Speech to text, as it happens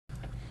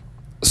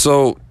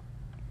So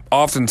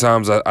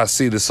oftentimes I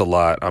see this a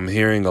lot. I'm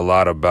hearing a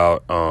lot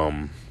about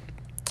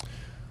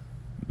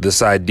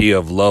this idea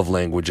of love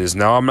languages.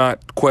 Now, I'm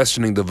not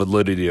questioning the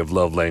validity of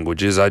love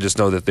languages. I just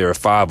know that there are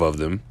 5 of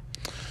them,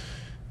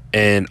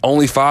 and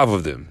only 5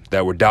 of them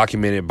that were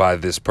documented by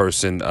this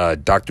person,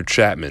 Dr.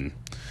 Chapman,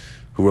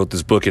 who wrote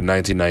this book in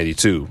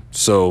 1992.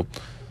 So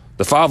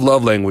the 5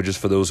 love languages,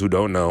 for those who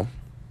don't know,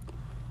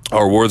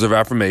 are words of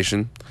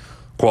affirmation,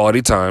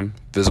 quality time,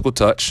 physical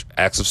touch,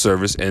 acts of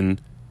service,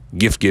 and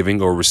gift giving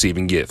or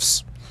receiving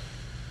gifts.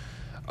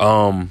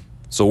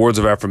 So words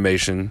of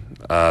affirmation,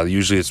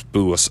 usually it's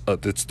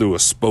through a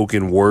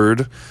spoken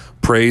word,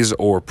 praise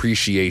or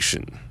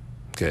appreciation.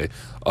 Okay.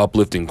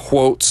 Uplifting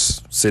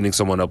quotes, sending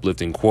someone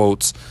uplifting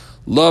quotes,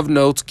 love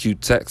notes,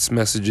 cute text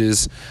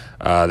messages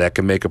that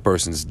can make a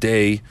person's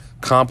day,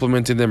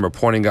 complimenting them or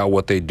pointing out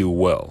what they do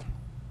well.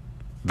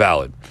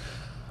 Valid.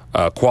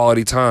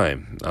 Quality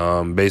time.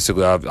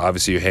 Basically,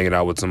 obviously, you're hanging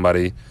out with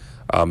somebody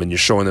and you're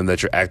showing them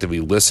that you're actively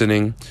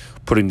listening,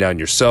 putting down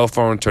your cell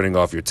phone, turning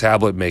off your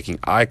tablet, making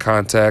eye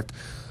contact,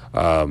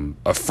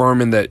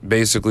 affirming that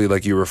basically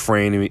like you're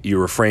refraining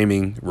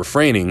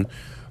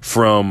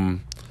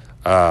from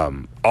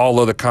all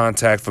other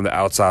contact from the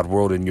outside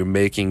world, and you're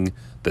making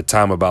the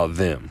time about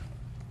them.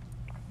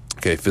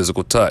 Okay,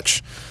 physical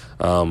touch.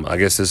 I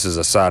guess this is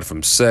aside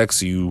from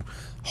sex. You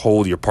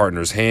hold your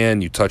partner's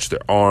hand, you touch their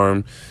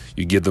arm,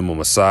 you give them a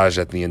massage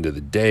at the end of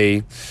the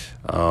day.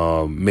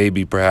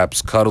 Maybe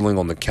perhaps cuddling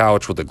on the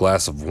couch with a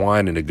glass of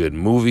wine and a good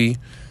movie.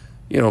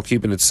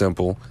 Keeping it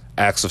simple.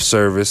 Acts of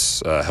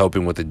service,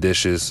 helping with the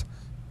dishes,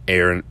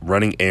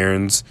 running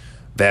errands,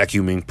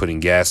 vacuuming, putting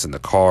gas in the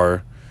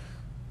car,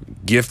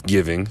 gift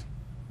giving.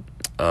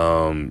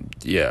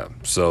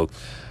 So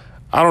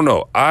I don't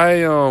know.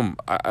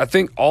 I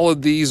think all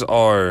of these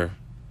are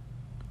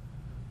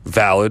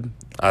valid.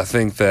 I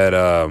think that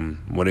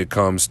when it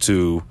comes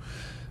to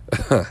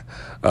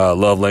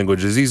love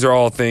languages, these are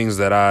all things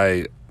that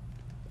I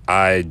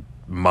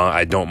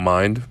don't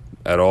mind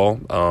at all.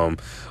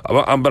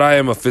 But I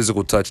am a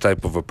physical touch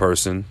type of a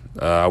person.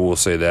 I will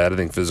say that. I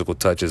think physical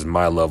touch is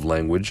my love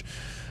language,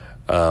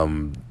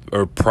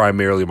 or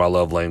primarily my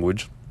love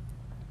language,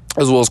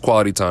 as well as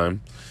quality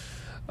time.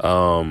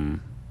 I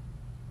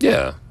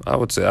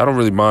would say I don't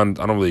really mind.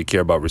 I don't really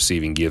care about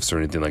receiving gifts or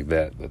anything like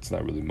that. That's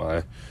not really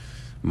my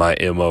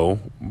MO.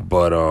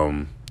 But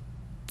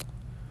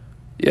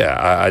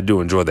I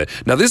do enjoy that.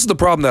 Now, this is the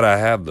problem that I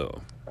have,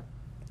 though,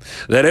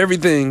 that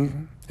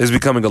everything is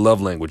becoming a love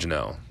language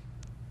now.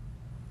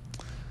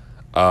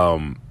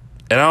 And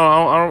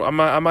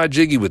I'm not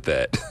jiggy with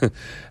that.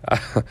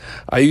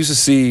 I used to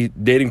see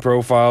dating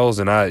profiles,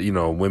 and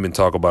women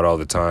talk about it all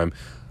the time.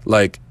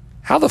 Like,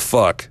 how the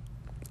fuck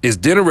is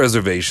dinner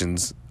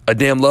reservations a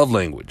damn love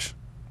language?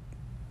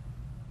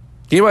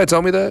 Can anybody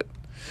tell me that?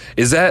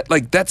 Is that,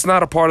 that's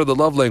not a part of the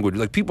love language?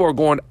 Like, people are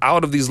going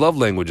out of these love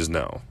languages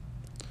now.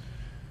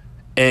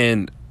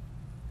 And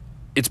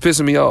it's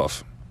pissing me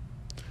off.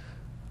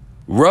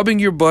 Rubbing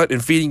your butt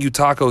and feeding you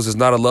tacos is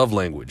not a love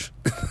language.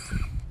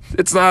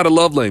 It's not a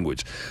love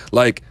language.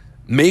 Like,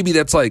 maybe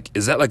that's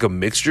is that like a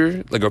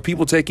mixture? Like, are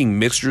people taking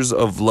mixtures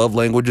of love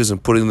languages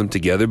and putting them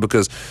together?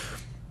 Because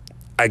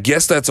I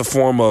guess that's a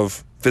form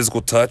of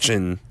physical touch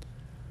and,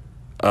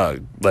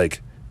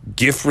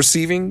 gift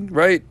receiving,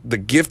 right? The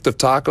gift of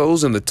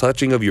tacos and the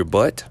touching of your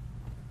butt.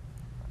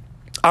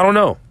 I don't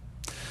know.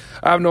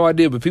 I have no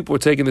idea, but people are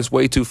taking this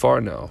way too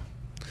far now.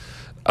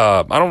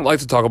 I don't like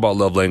to talk about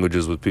love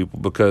languages with people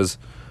because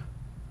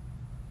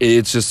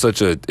it's just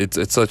such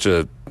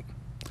a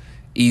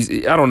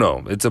easy, I don't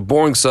know. It's a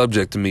boring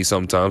subject to me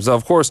sometimes. Now,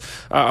 of course,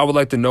 I would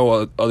like to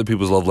know other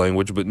people's love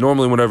language, but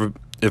normally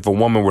if a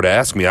woman were to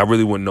ask me, I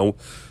really wouldn't know,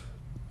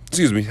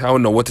 I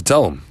wouldn't know what to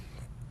tell them.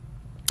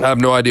 I have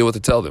no idea what to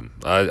tell them.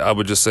 I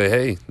would just say,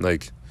 hey,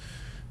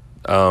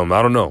 I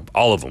don't know,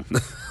 all of them.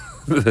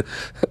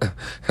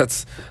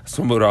 That's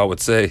what I would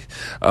say.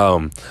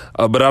 But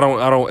I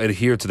don't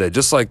adhere to that.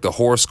 Just like the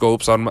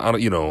horoscopes, I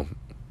don't,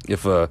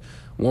 if a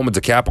woman's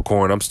a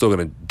Capricorn, I'm still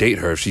going to date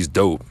her if she's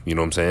dope. You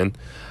know what I'm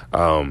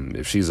saying?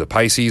 If she's a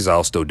Pisces,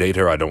 I'll still date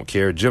her. I don't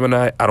care.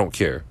 Gemini, I don't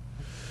care.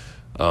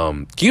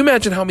 Can you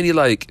imagine how many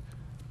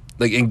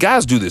and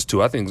guys do this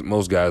too. I think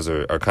most guys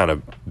are kind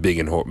of big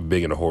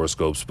into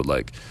horoscopes,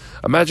 but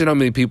imagine how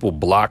many people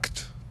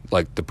blocked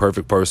the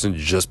perfect person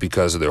just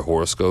because of their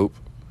horoscope.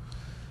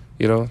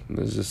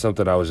 It's just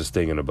something I was just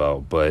thinking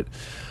about. But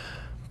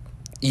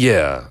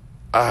yeah,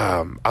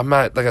 I'm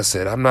not, like I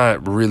said, I'm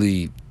not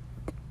really,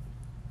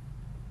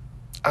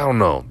 I don't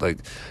know,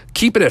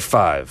 keep it at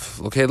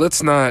 5. Okay,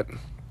 let's not.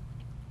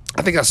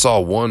 I think I saw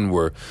one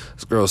where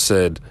this girl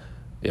said,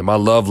 yeah, my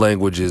love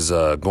language is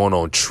going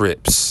on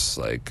trips,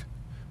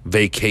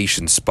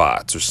 vacation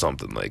spots or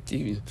something.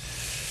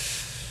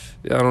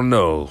 I don't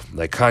know.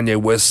 Like Kanye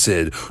West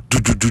said,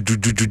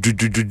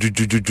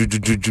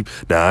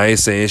 now I ain't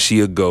saying she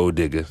a gold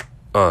digger,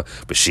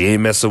 but she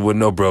ain't messing with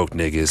no broke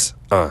niggas.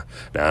 Now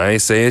I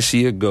ain't saying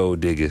she a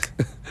gold digger,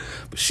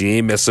 but she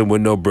ain't messing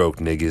with no broke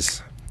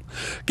niggas.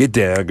 Get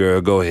down,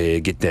 girl, go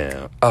ahead, get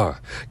down.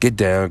 Get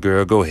down,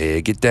 girl, go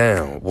ahead, get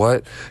down.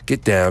 What?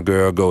 Get down,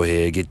 girl, go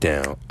ahead, get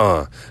down.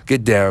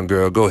 Get down,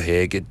 girl, go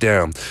ahead, get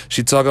down.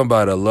 She talking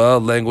about her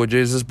love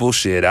languages is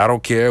bullshit. I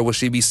don't care what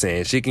she be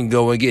saying. She can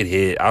go and get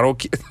hit. I don't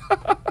care.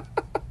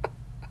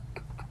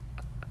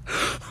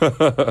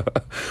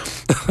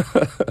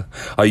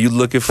 Are you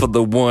looking for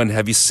the one?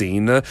 Have you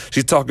seen her?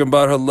 She's talking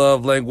about her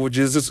love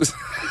languages.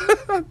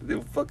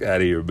 Fuck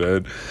out of here,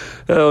 man.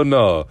 Hell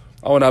no.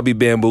 I will not be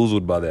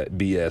bamboozled by that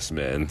BS,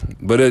 man.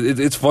 But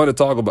it's fun to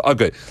talk about.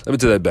 Okay, let me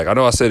take that back. I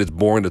know I said it's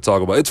boring to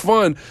talk about. It's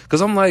fun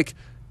because I'm like,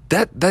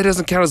 that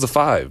doesn't count as a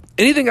 5.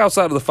 Anything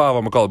outside of the 5,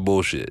 I'm going to call it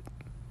bullshit.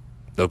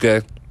 Okay?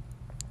 I'm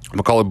going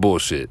to call it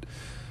bullshit.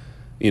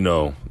 You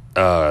know,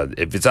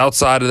 if it's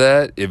outside of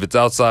that, if it's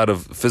outside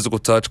of physical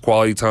touch,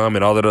 quality time,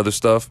 and all that other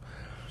stuff,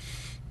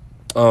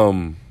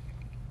 I'm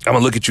going to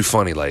look at you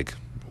funny like,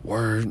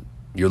 word,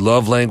 your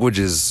love language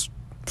is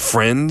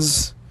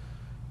friends?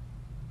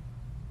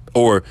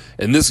 Or,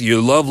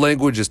 your love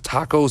language is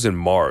tacos and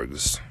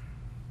margs.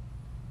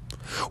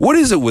 What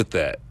is it with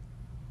that?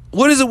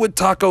 What is it with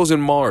tacos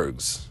and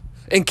margs?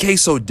 And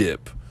queso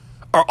dip?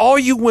 Are all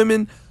you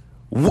women,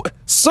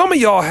 some of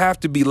y'all have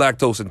to be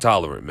lactose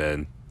intolerant,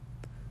 man.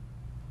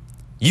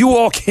 You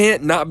all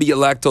can't not be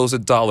lactose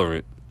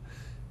intolerant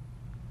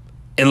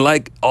and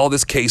like all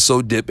this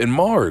queso dip and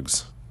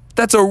margs.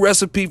 That's a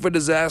recipe for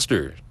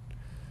disaster.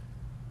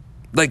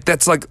 Like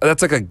that's like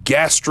a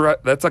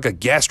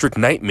gastric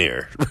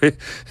nightmare.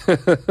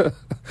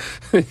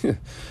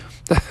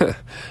 That'd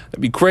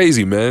be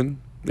crazy,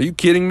 man. Are you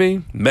kidding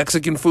me?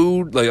 Mexican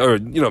food,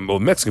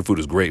 Mexican food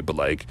is great, but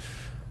like,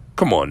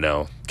 come on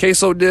now,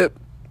 queso dip.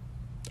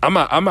 I'm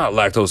not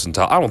lactose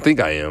intolerant. I don't think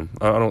I am.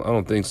 I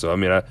don't think so. I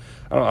mean, I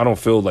don't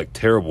feel like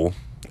terrible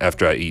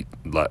after I eat.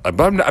 But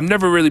I've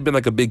never really been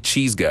like a big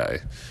cheese guy.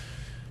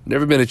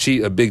 Never been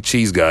a big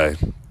cheese guy.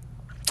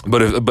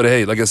 But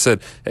hey, like I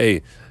said,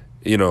 hey,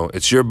 you know,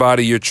 it's your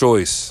body, your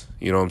choice.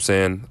 You know what I'm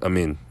saying? I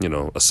mean, you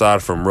know,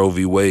 aside from Roe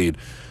v. Wade,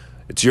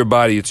 it's your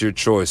body, it's your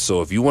choice.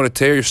 So if you want to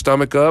tear your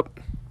stomach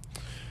up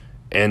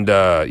and,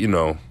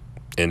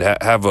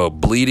 have a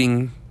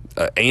bleeding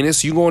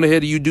anus, you go on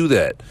ahead and you do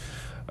that.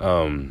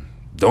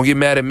 Don't get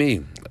mad at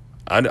me.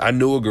 I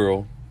knew a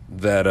girl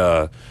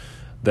that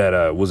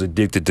was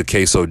addicted to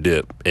queso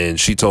dip, and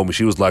she told me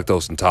she was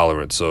lactose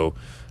intolerant. So,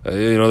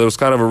 there was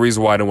kind of a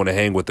reason why I didn't want to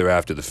hang with her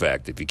after the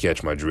fact, if you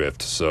catch my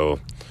drift. So,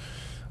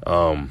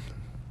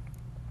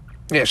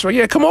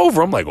 yeah, come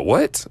over. I'm like,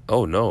 what?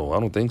 Oh no, I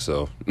don't think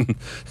so.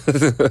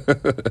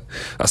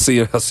 I'll see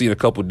you in a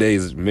couple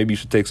days. Maybe you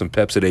should take some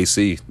Pepsid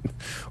AC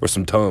or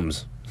some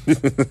Tums.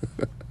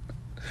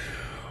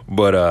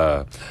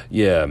 But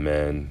yeah,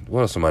 man.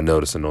 What else am I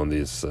noticing on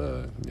these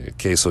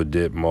queso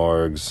dip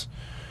margs?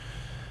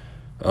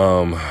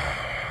 Oh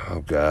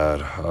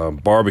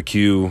God,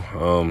 barbecue,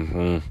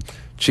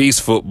 cheese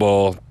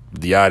football,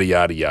 yada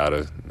yada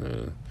yada.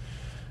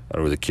 I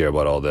don't really care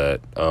about all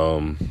that.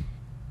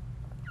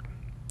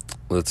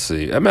 Let's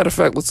see. As a matter of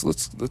fact,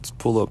 let's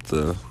pull up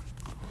some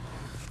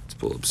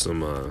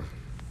of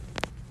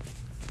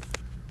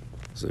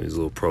these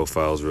little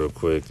profiles real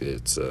quick.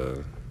 It's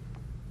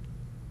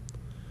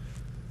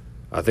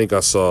I think I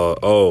saw.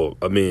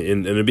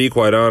 And to be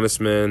quite honest,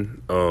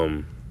 man,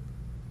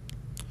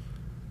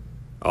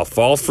 I'll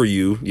fall for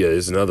you. Yeah,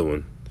 there's another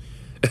one.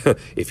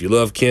 If you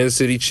love Kansas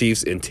City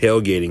Chiefs and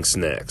tailgating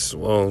snacks,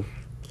 well,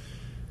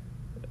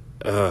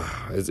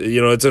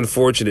 it's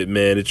unfortunate,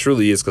 man. It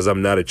truly is, because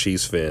I'm not a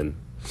Chiefs fan.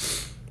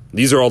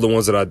 These are all the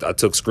ones that I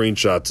took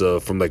screenshots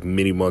of from like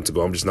many months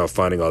ago. I'm just now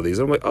finding all these.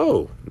 I'm like,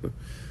 oh,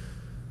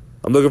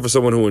 I'm looking for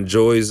someone who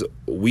enjoys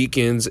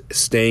weekends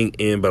staying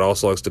in, but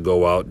also likes to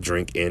go out,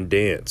 drink, and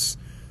dance.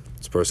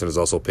 This person is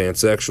also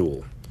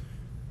pansexual.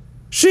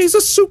 She's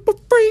a super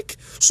freak,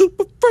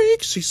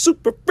 she's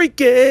super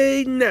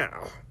freaky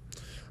now.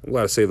 I'm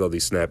glad I saved all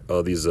these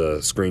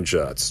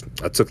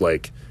screenshots. I took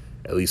like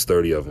at least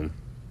 30 of them.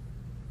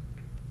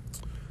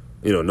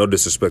 No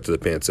disrespect to the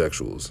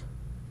pansexuals.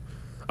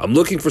 I'm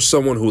looking for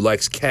someone who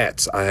likes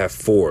cats. I have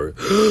 4.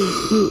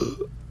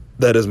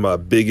 That is my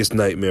biggest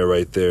nightmare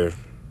right there.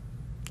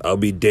 I'll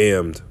be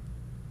damned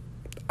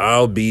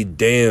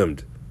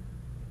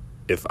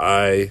if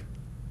I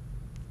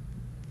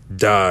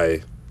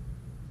die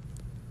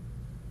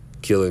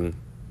killing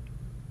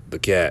the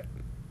cat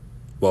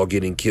while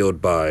getting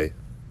killed by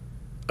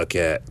a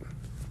cat.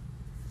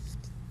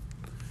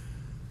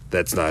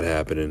 That's not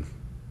happening.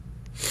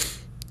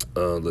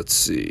 Let's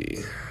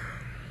see.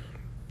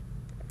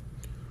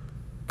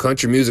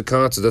 Country music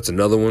concerts, that's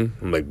another one.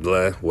 I'm like,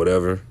 blah,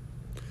 whatever.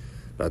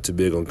 Not too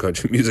big on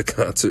country music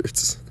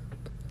concerts.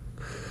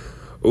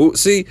 Oh,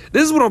 see,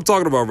 this is what I'm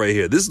talking about right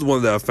here. This is the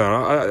one that I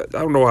found. I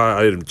don't know how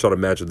I didn't try to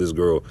match with this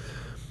girl.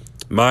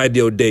 My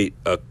ideal date: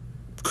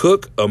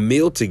 cook a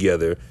meal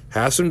together,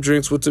 have some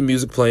drinks with some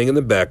music playing in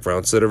the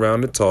background, sit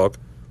around and talk,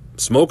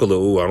 smoke a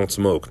little. Ooh, I don't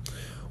smoke.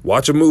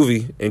 Watch a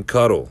movie and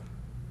cuddle.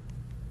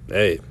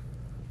 Hey,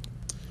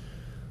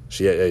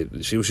 She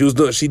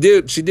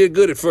did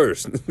good at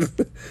first.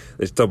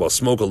 They talk about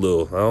smoke a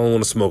little. I don't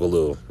want to smoke a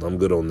little. I'm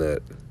good on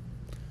that.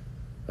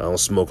 I don't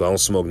smoke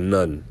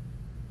nothing.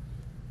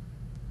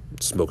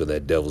 Smoking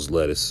that devil's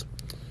lettuce.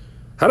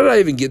 How did I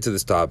even get to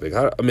this topic?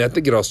 I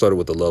think it all started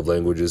with the love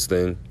languages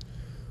thing.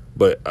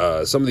 But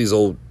some of these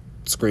old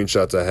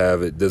screenshots I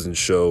have, it doesn't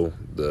show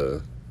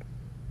the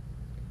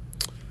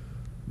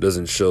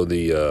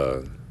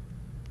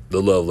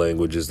love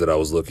languages that I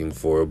was looking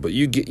for. But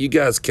you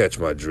guys catch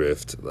my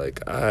drift.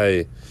 Like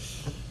I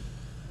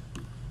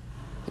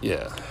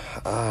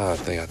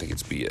think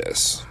it's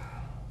BS.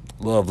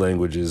 Love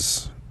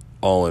languages,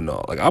 all in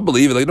all. Like I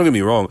believe it. Like don't get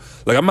me wrong.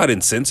 Like I'm not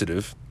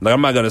insensitive. Like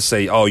I'm not gonna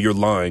say, oh, you're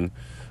lying.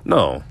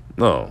 No.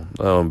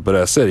 But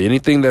I said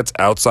anything that's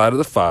outside of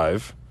the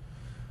 5.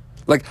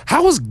 Like,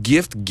 how is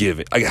gift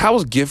giving? Like, how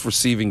is gift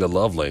receiving a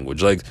love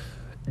language? Like,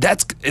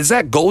 is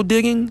that gold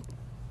digging?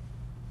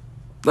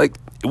 Like,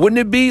 wouldn't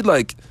it be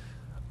like?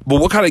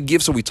 But what kind of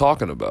gifts are we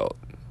talking about?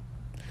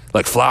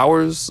 Like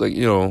flowers? Like,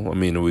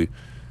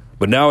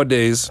 but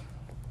nowadays,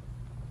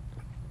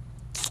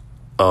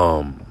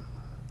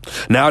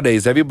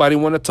 everybody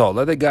want to talk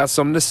like they got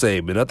something to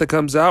say, but nothing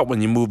comes out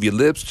when you move your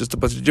lips. Just a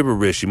bunch of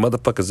gibberish. You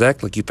motherfuckers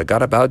act like you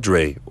forgot about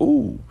Dre.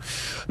 Ooh,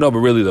 no, but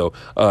really though,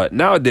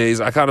 nowadays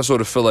I kind of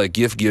sort of feel like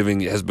gift giving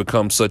has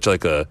become such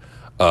like a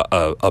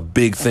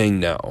big thing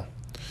now.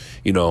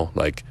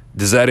 Like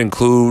does that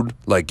include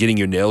like getting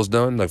your nails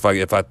done? Like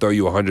if I throw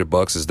you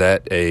 $100, is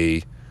that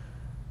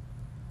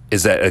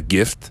a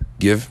gift?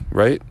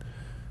 Right?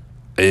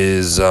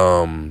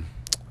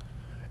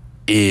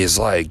 Is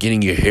like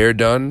getting your hair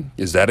done,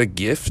 is that a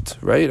gift,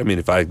 right? I mean,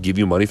 if I give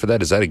you money for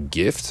that, is that a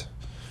gift?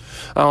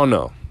 I don't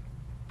know.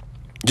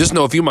 Just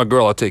know if you're my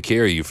girl, I'll take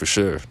care of you for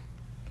sure.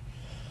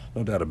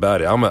 No doubt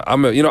about it.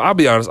 I'll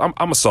be honest,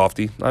 I'm a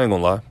softie. I ain't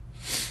gonna lie.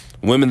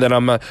 Women that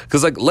I'm not,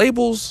 because like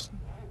labels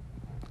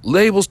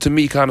to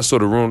me kind of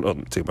sort of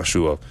ruin, take my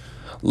shoe off.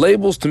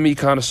 Labels to me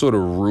kind of sort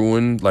of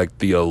ruin like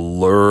the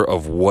allure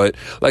of what,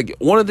 like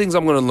one of the things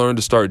I'm gonna learn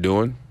to start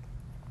doing,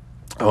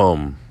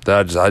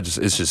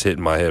 it's just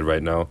hitting my head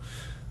right now.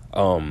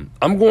 I'm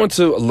going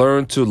to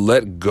learn to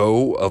let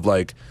go of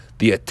like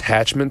the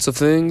attachments of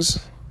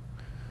things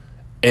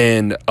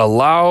and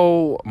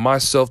allow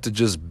myself to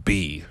just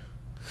be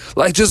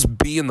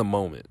in the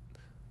moment.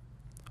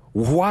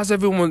 Why is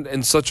everyone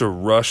in such a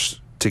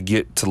rush to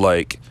get to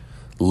like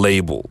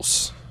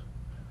labels?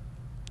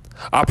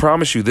 I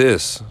promise you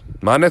this,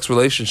 my next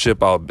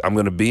relationship I'm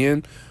going to be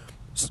in,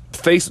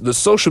 the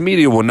social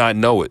media will not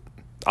know it.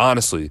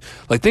 Honestly,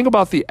 like think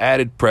about the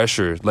added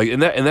pressure, like,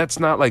 and that's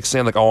not like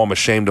saying like, oh, I'm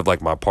ashamed of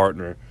like my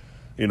partner,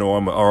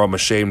 or I'm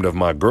ashamed of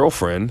my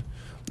girlfriend.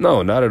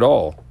 No, not at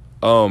all.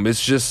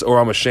 It's just, or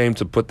I'm ashamed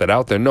to put that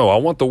out there. No, I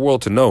want the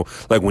world to know.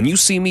 Like when you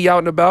see me out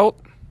and about,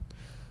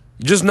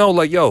 just know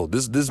like, yo,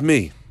 this is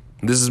me.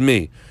 This is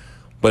me.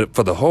 But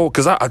for the whole,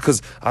 cause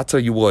I tell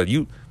you what,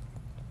 you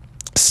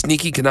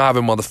sneaky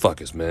conniving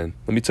motherfuckers, man.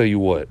 Let me tell you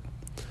what.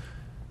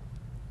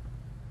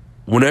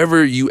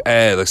 Whenever you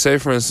add, like say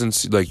for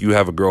instance, like you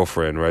have a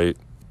girlfriend, right?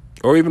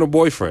 Or even a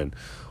boyfriend,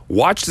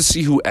 watch to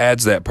see who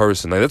adds that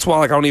person. Like that's why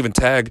like I don't even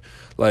tag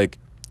them like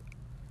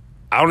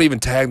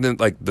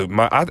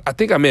I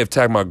think I may have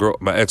tagged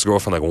my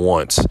ex-girlfriend like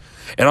once.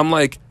 And I'm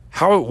like,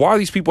 why are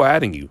these people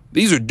adding you?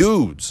 These are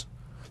dudes.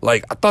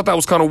 Like I thought that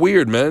was kind of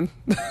weird, man.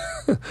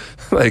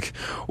 Like,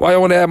 why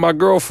you want to add my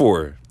girl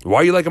for?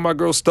 Why are you liking my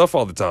girl's stuff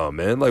all the time,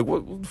 man? Like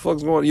what the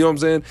fuck's going on? You know what I'm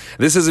saying?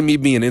 This isn't me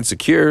being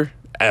insecure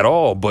at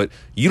all, but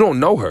you don't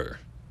know her.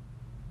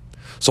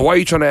 So why are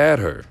you trying to add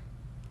her?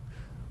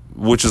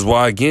 Which is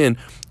why, again,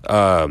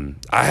 I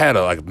had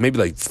maybe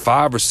like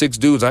 5 or 6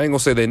 dudes, I ain't gonna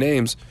say their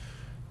names,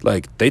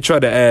 like they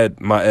tried to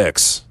add my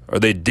ex, or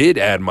they did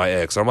add my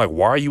ex. I'm like,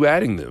 why are you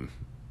adding them?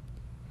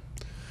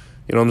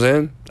 You know what I'm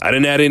saying? I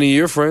didn't add any of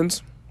your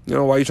friends. Why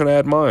are you trying to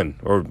add mine?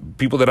 Or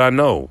people that I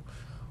know?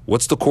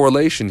 What's the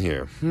correlation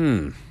here?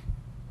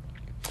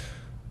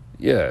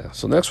 Yeah,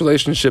 so next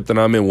relationship that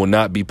I'm in will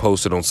not be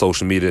posted on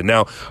social media.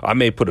 Now, I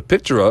may put a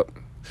picture up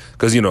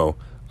because,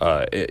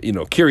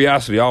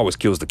 curiosity always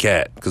kills the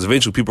cat, because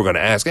eventually people are going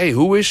to ask, hey,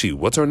 who is she?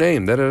 What's her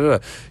name?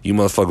 Da-da-da-da. You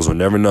motherfuckers will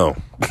never know.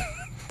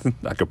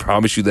 I can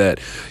promise you that.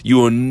 You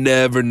will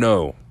never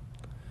know.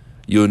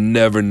 You'll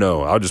never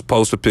know. I'll just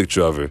post a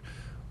picture of her.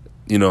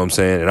 You know what I'm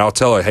saying? And I'll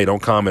tell her, hey,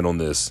 don't comment on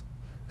this.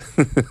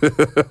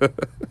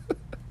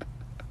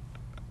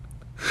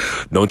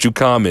 Don't you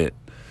comment.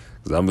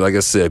 I'm like I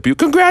said, people,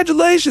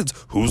 congratulations.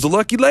 Who's the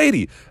lucky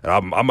lady?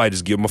 And I might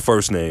just give them a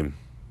first name.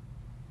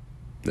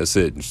 That's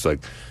it. It's like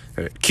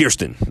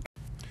Kirsten.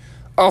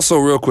 Also,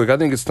 real quick, I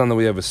think it's time that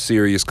we have a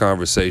serious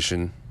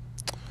conversation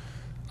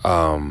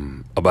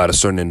about a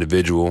certain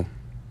individual.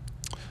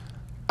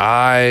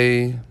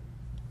 He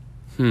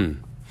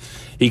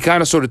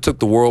kind of sort of took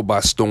the world by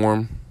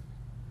storm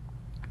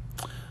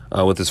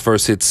with his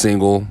first hit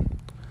single.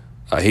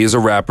 He is a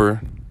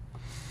rapper.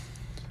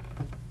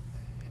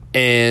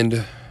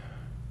 And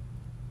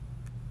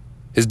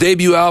his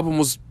debut album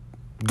was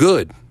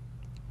good.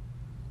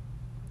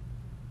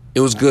 It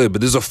was good,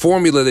 but there's a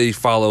formula that he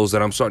follows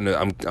that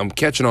I'm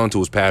catching on to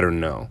his pattern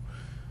now.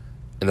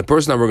 And the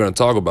person that we're going to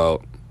talk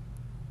about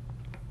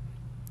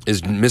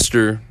is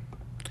Mr.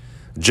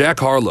 Jack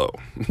Harlow.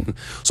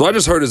 So I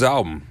just heard his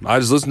album. I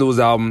just listened to his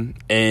album,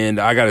 and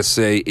I got to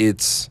say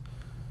it's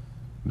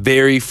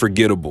very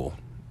forgettable,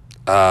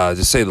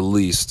 to say the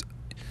least.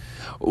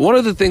 One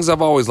of the things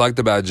I've always liked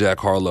about Jack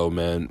Harlow,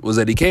 man, was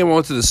that he came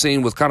onto the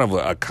scene with kind of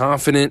a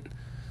confident,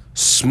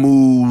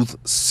 smooth,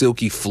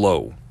 silky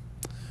flow.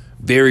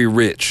 Very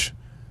rich.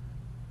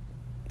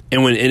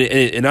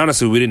 And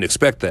honestly, we didn't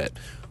expect that.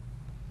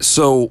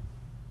 So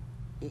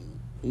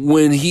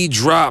when he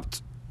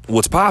dropped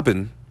What's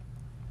Poppin',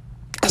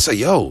 I said,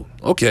 yo,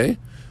 okay.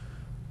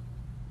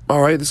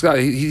 All right, this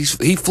guy, he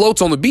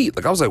floats on the beat.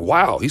 Like, I was like,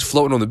 wow, he's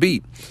floating on the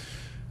beat.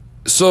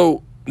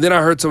 So then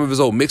I heard some of his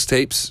old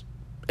mixtapes,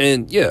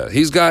 and yeah,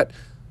 he's got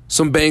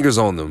some bangers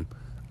on them.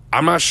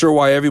 I'm not sure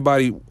why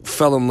everybody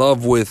fell in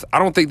love with, I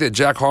don't think that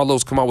Jack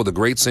Harlow's come out with a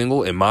great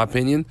single, in my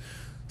opinion,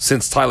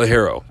 since Tyler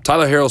Herro.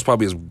 Tyler Herro's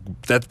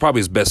that's probably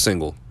his best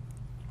single,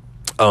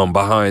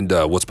 behind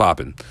What's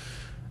Poppin'.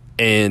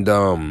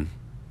 And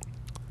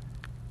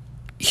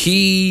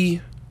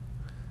he,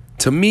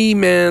 to me,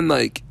 man,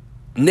 like,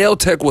 Nail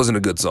Tech wasn't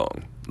a good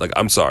song. Like,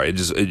 I'm sorry,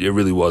 it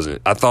really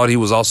wasn't. I thought he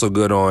was also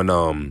good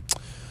on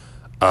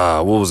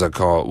what was that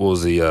called? What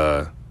was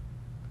the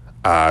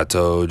I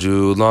Told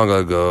You Long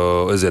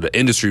Ago? Is it an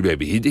Industry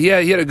Baby? He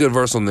had a good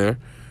verse on there.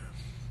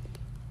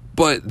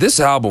 But this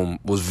album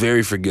was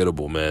very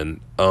forgettable, man.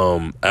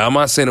 I'm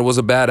not saying it was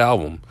a bad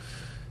album.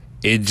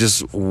 It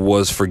just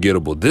was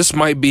forgettable. This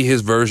might be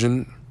his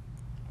version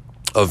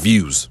of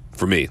Views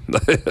for me.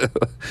 And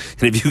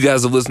if you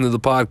guys have listened to the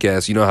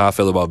podcast, you know how I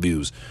feel about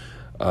Views.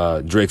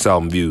 Drake's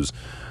album Views.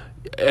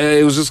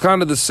 It was just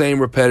kind of the same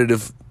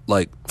repetitive,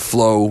 like,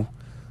 flow.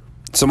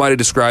 Somebody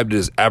described it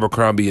as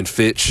Abercrombie and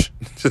Fitch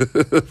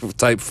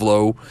type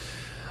flow.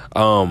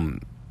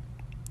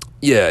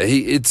 Yeah,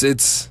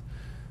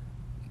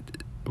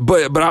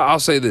 But I'll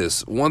say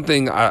this. One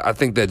thing I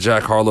think that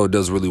Jack Harlow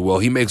does really well,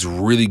 he makes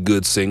really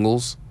good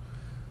singles,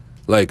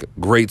 like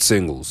great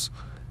singles.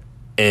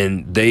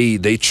 And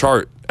they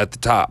chart at the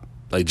top.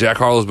 Like, Jack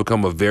Harlow's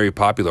become a very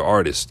popular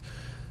artist.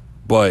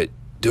 But,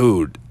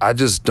 dude,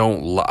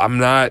 I'm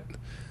not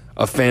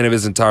a fan of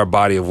his entire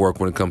body of work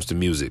when it comes to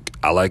music.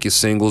 I like his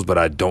singles, but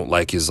I don't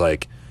like his,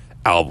 like,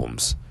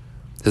 albums.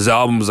 His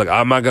albums, like,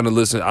 I'm not going to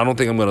listen. I don't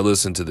think I'm going to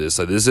listen to this.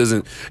 Like, this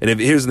isn't. And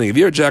here's the thing. If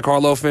you're a Jack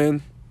Harlow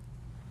fan,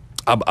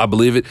 I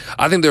believe it.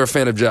 I think they're a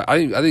fan of Jack.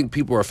 I think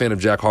people are a fan of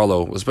Jack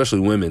Harlow, especially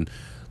women.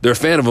 They're a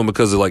fan of him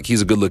because like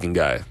he's a good looking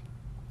guy.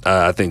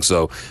 I think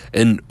so.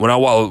 And when I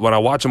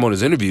watch him on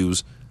his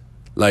interviews,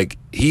 like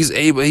he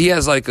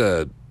has like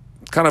a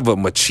kind of a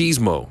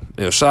machismo.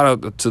 You know, shout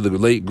out to the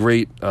late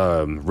great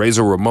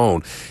Razor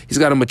Ramon. He's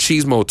got a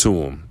machismo to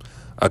him,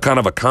 a kind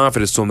of a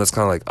confidence to him that's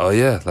kind of like, oh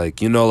yeah,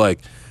 like, you know, like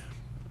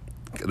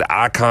the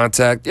eye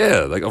contact,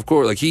 yeah, like, of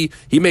course, like he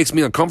makes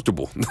me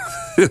uncomfortable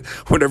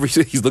whenever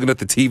he's looking at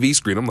the TV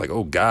screen. I'm like,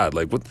 oh God,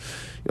 like what,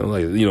 you know,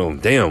 like, you know,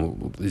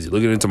 damn, is he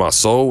looking into my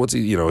soul? What's he,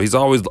 you know, he's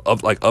always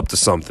up to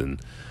something.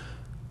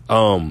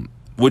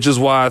 Which is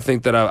why I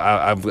think that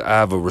I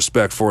have a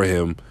respect for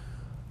him,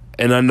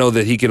 and I know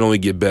that he can only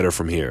get better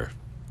from here.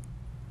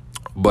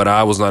 But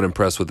I was not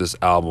impressed with this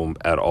album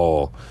at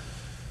all.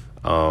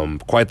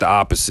 Quite the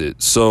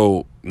opposite.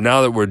 So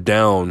now that we're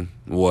down,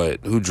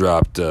 who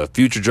dropped?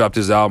 Future dropped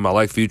his album. I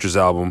like Future's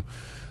album.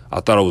 I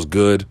thought it was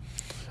good.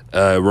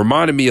 It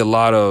reminded me a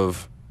lot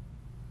of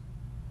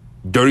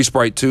Dirty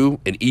Sprite 2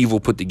 and Evil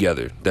put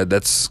together.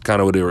 That's kind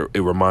of what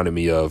it reminded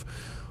me of.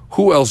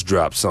 Who else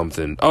dropped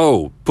something?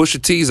 Oh,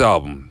 Pusha T's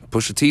album.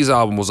 Pusha T's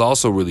album was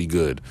also really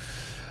good.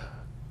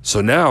 So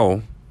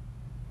now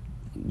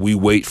we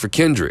wait for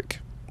Kendrick.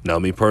 Now,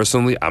 me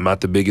personally, I'm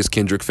not the biggest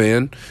Kendrick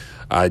fan.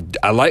 I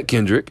like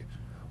Kendrick,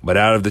 but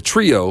out of the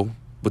trio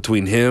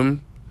between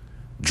him,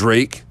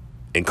 Drake,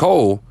 and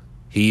Cole,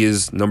 he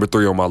is number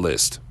 3 on my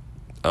list,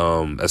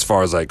 as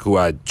far as like who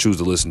I choose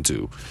to listen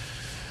to.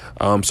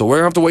 So we're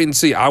gonna have to wait and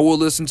see. I will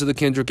listen to the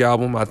Kendrick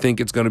album. I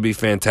think it's gonna be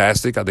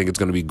fantastic. I think it's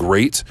gonna be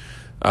great.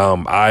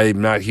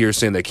 I'm not here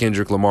saying that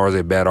Kendrick Lamar is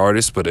a bad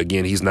artist, but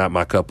again, he's not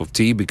my cup of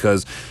tea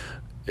because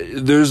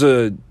there's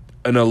an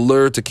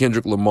allure to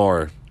Kendrick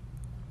Lamar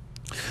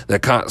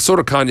that sort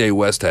of Kanye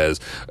West has.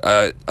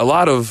 A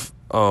lot of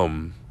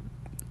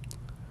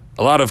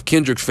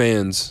Kendrick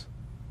fans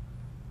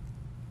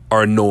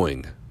are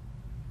annoying.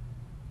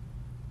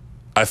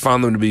 I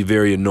find them to be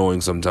very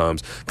annoying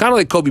sometimes. Kind of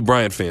like Kobe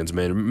Bryant fans,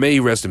 man. May he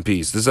rest in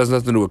peace. This has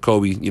nothing to do with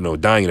Kobe, you know,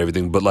 dying and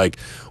everything. But like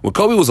when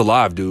Kobe was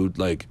alive, dude,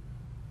 like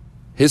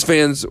his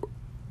fans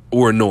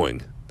were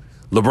annoying.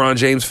 LeBron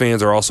James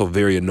fans are also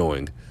very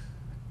annoying.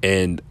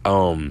 And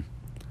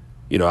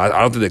you know, I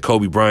don't think that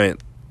Kobe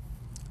Bryant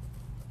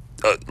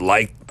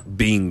like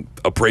being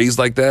appraised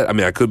like that. I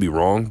mean, I could be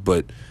wrong,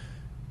 but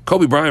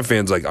Kobe Bryant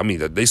fans, like, I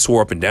mean, they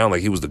swore up and down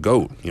like he was the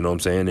GOAT. You know what I'm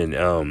saying?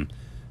 And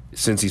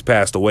since he's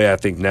passed away, I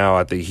think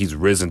he's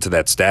risen to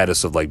that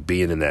status of like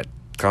being in that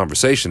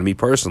conversation. Me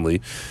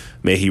personally,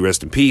 may he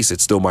rest in peace,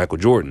 it's still Michael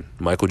Jordan,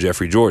 Michael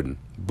Jeffrey Jordan.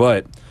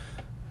 But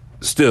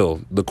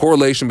still, the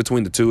correlation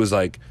between the two is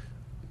like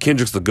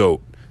Kendrick's the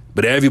GOAT,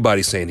 but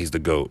everybody's saying he's the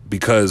GOAT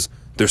because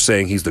they're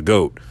saying he's the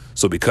GOAT.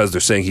 So because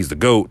they're saying he's the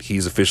GOAT,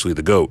 he's officially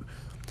the GOAT.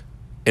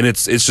 And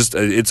it's just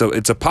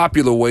it's a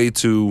popular way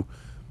to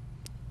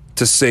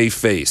save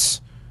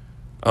face.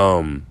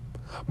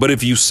 But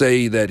if you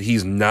say that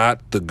he's not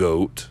the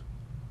GOAT,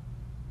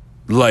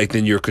 like,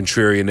 then you're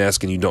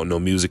contrarian-esque and you don't know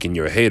music and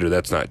you're a hater.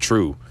 That's not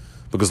true,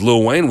 because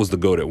Lil Wayne was the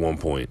GOAT at one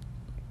point.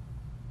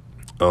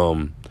 I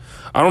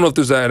don't know if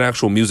there's an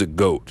actual music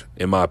GOAT,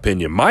 in my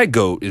opinion. My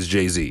GOAT is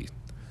Jay-Z.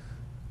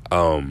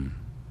 I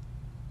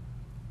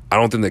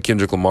don't think that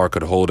Kendrick Lamar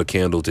could hold a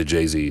candle to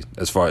Jay-Z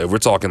as far if we're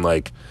talking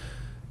like,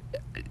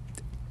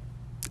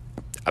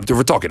 if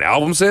we're talking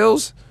album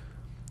sales.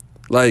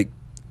 Like,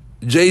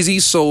 Jay-Z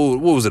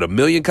sold, what was it, 1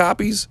 million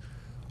copies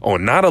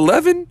on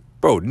 9/11?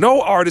 Bro,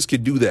 no artist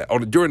could do that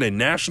during a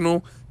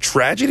national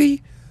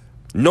tragedy.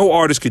 No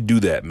artist could do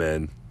that,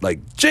 man.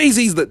 Like,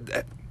 Jay-Z's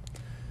the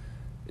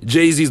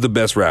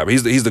best rapper.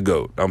 He's the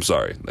GOAT. I'm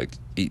sorry, like,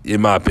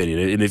 in my opinion.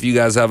 And if you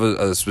guys have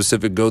a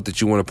specific GOAT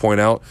that you want to point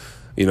out,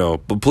 you know,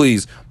 but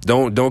please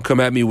don't come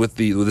at me with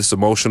this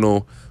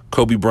emotional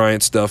Kobe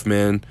Bryant stuff,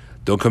 man.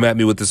 Don't come at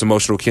me with this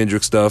emotional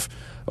Kendrick stuff.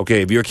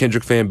 Okay, if you're a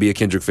Kendrick fan, be a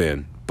Kendrick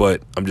fan.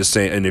 But I'm just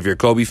saying, and if you're a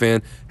Kobe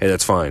fan, hey,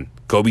 that's fine.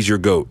 Kobe's your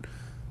GOAT.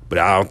 But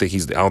I don't think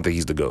he's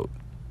the GOAT.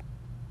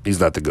 He's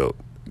not the GOAT.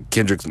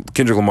 Kendrick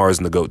Lamar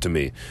isn't the GOAT to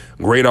me.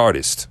 Great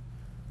artist.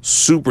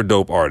 Super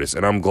dope artist.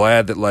 And I'm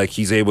glad that, like,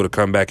 he's able to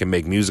come back and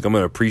make music. I'm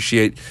going to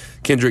appreciate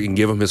Kendrick and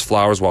give him his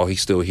flowers while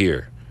he's still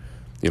here.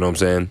 You know what I'm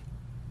saying?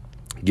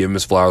 Give him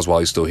his flowers while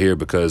he's still here,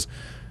 because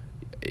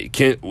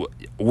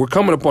we're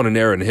coming upon an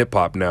era in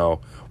hip-hop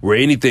now where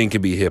anything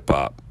can be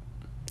hip-hop.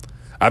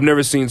 I've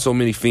never seen so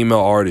many female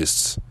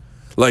artists.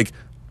 Like,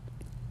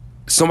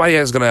 somebody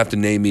is going to have to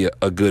name me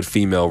a good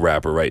female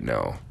rapper right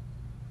now.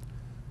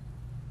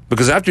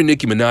 Because after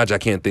Nicki Minaj, I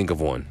can't think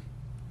of one.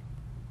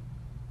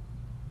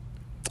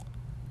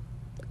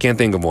 Can't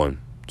think of one.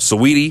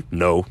 Saweetie,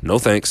 no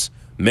thanks.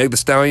 Meg Thee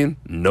Stallion,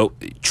 nope,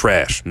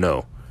 trash,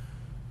 no.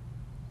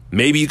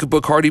 Maybe you could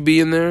put Cardi B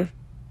in there.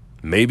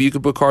 Maybe you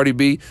could put Cardi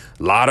B.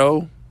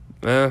 Lotto,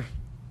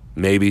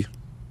 maybe. You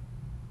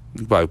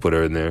could probably put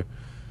her in there.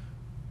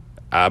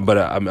 But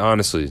I'm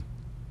honestly,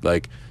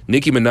 like,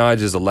 Nicki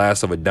Minaj is the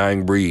last of a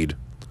dying breed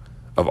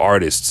of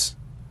artists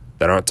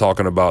that aren't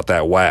talking about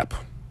that WAP.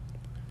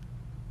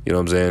 You know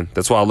what I'm saying?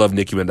 That's why I love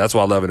Nicki Minaj. That's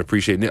why I love and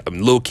appreciate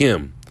Lil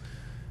Kim.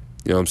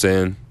 You know what I'm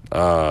saying?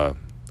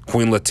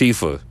 Queen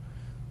Latifah,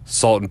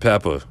 Salt and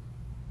Pepper,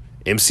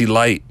 MC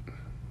Lyte.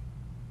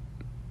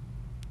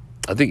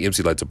 I think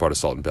MC Lyte's a part of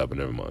Salt and Pepper.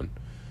 Never mind.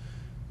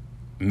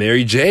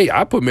 Mary J.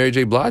 I put Mary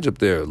J. Blige up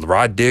there.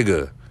 Rod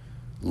Digger,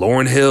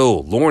 Lauryn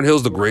Hill. Lauryn Hill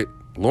is the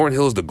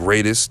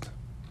greatest.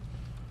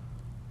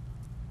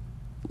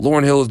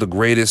 Lauryn Hill is the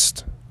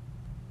greatest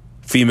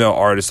female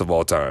artist of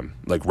all time,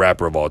 like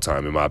rapper of all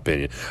time, in my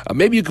opinion.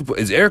 Maybe you could put,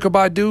 is Erykah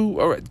Badu,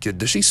 all right,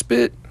 does she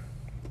spit?